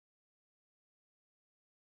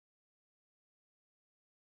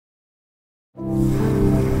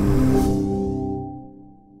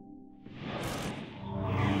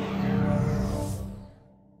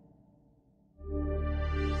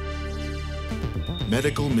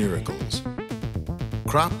Medical miracles,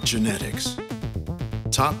 crop genetics,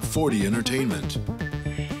 top 40 entertainment.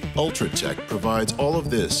 Ultratech provides all of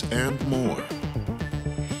this and more.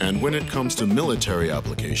 And when it comes to military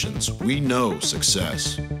applications, we know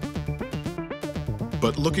success.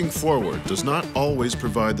 But looking forward does not always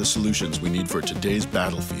provide the solutions we need for today's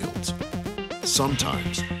battlefields.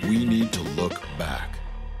 Sometimes we need to look back.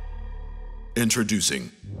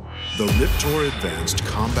 Introducing the Riptor Advanced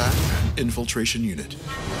Combat and Infiltration Unit.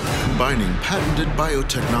 Combining patented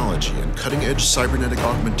biotechnology and cutting-edge cybernetic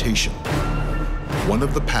augmentation, one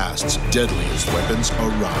of the past's deadliest weapons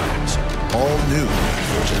arrives, all new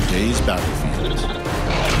for today's battlefield.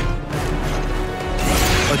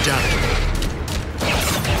 Adaptable,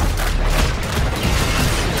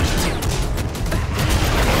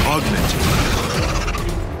 augmented,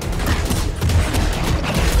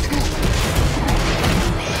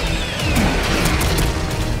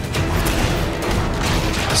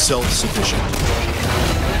 self-sufficient.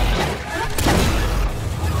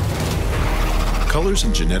 Colors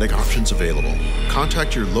and genetic options available.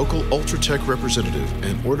 Contact your local Ultratech representative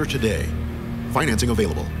and order today. Financing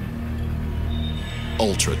available.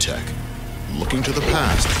 Ultratech. Looking to the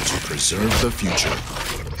past to preserve the future.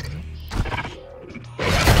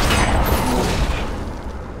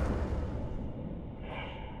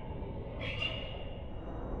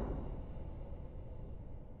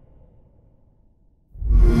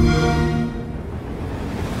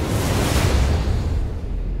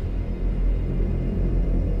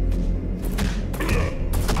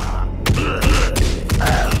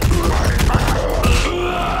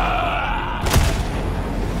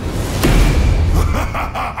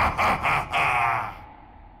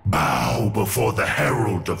 Bow before the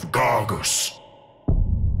Herald of Gargos.